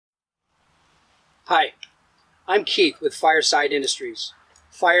Hi, I'm Keith with Fireside Industries,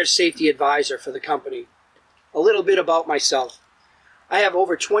 fire safety advisor for the company. A little bit about myself. I have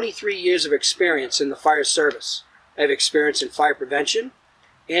over 23 years of experience in the fire service. I have experience in fire prevention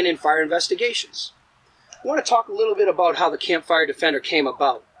and in fire investigations. I want to talk a little bit about how the Campfire Defender came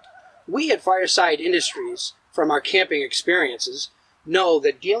about. We at Fireside Industries, from our camping experiences, know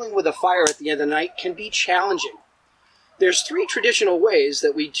that dealing with a fire at the end of the night can be challenging. There's three traditional ways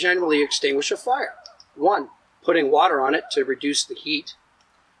that we generally extinguish a fire. 1, putting water on it to reduce the heat.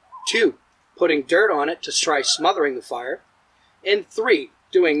 2, putting dirt on it to try smothering the fire. And 3,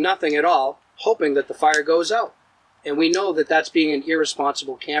 doing nothing at all, hoping that the fire goes out. And we know that that's being an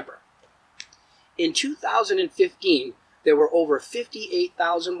irresponsible camper. In 2015, there were over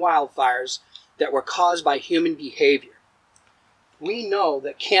 58,000 wildfires that were caused by human behavior. We know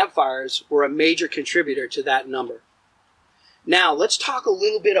that campfires were a major contributor to that number. Now, let's talk a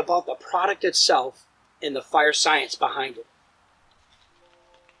little bit about the product itself and the fire science behind it.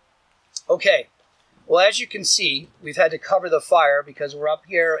 Okay, well, as you can see, we've had to cover the fire because we're up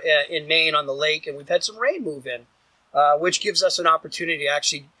here in Maine on the lake and we've had some rain move in, which gives us an opportunity to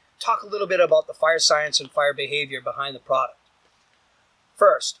actually talk a little bit about the fire science and fire behavior behind the product.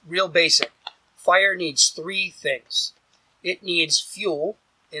 First, real basic, fire needs 3 things. It needs fuel,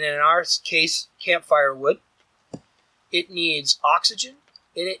 and in our case, campfire wood. It needs oxygen,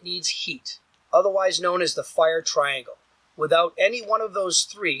 and it needs heat, otherwise known as the fire triangle. Without any one of those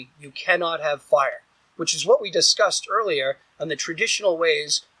 3, you cannot have fire, which is what we discussed earlier on the traditional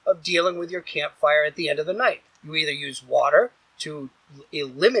ways of dealing with your campfire at the end of the night. You either use water to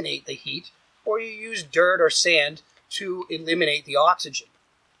eliminate the heat, or you use dirt or sand to eliminate the oxygen.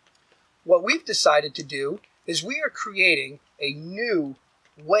 What we've decided to do is we are creating a new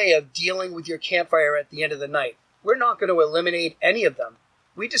way of dealing with your campfire at the end of the night. We're not going to eliminate any of them.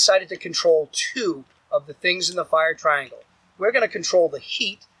 We decided to control 2 of the things in the fire triangle. We're going to control the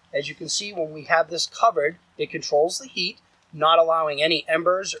heat. As you can see, when we have this covered, it controls the heat, not allowing any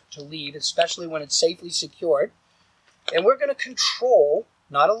embers to leave, especially when it's safely secured. And we're going to control,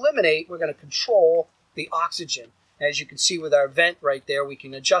 not eliminate, we're going to control the oxygen. As you can see with our vent right there, we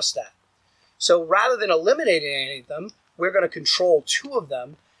can adjust that. So rather than eliminating any of them, we're going to control 2 of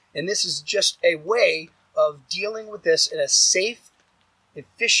them. And this is just a way of dealing with this in a safe,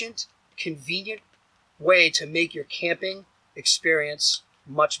 efficient, convenient way to make your camping experience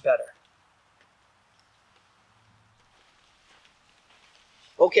much better.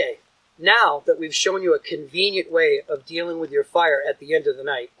 Okay, now that we've shown you a convenient way of dealing with your fire at the end of the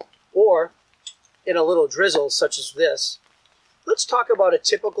night, or in a little drizzle such as this, let's talk about a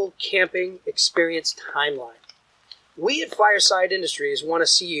typical camping experience timeline. We at Fireside Industries want to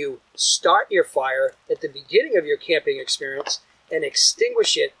see you start your fire at the beginning of your camping experience and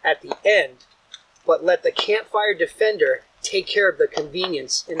extinguish it at the end, but let the Campfire Defender take care of the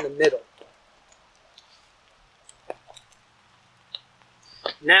convenience in the middle.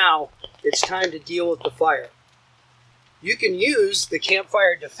 Now, it's time to deal with the fire. You can use the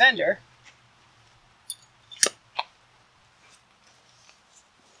Campfire Defender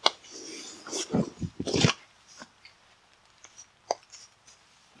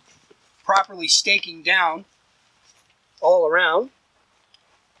properly staking down all around,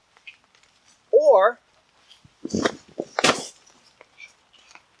 or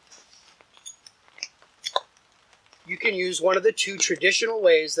you can use one of the 2 traditional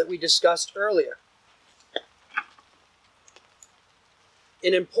ways that we discussed earlier.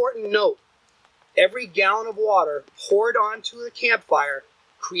 An important note, every gallon of water poured onto the campfire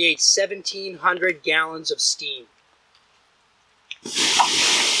creates 1,700 gallons of steam.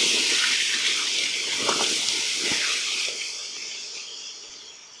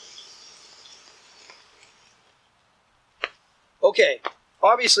 Okay,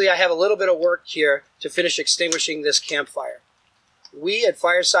 obviously I have a little bit of work here to finish extinguishing this campfire. We at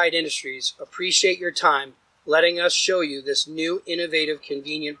Fireside Industries appreciate your time letting us show you this new, innovative,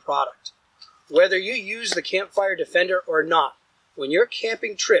 convenient product. Whether you use the Campfire Defender or not, when your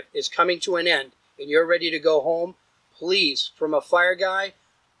camping trip is coming to an end and you're ready to go home, please, from a fire guy,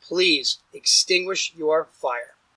 please extinguish your fire.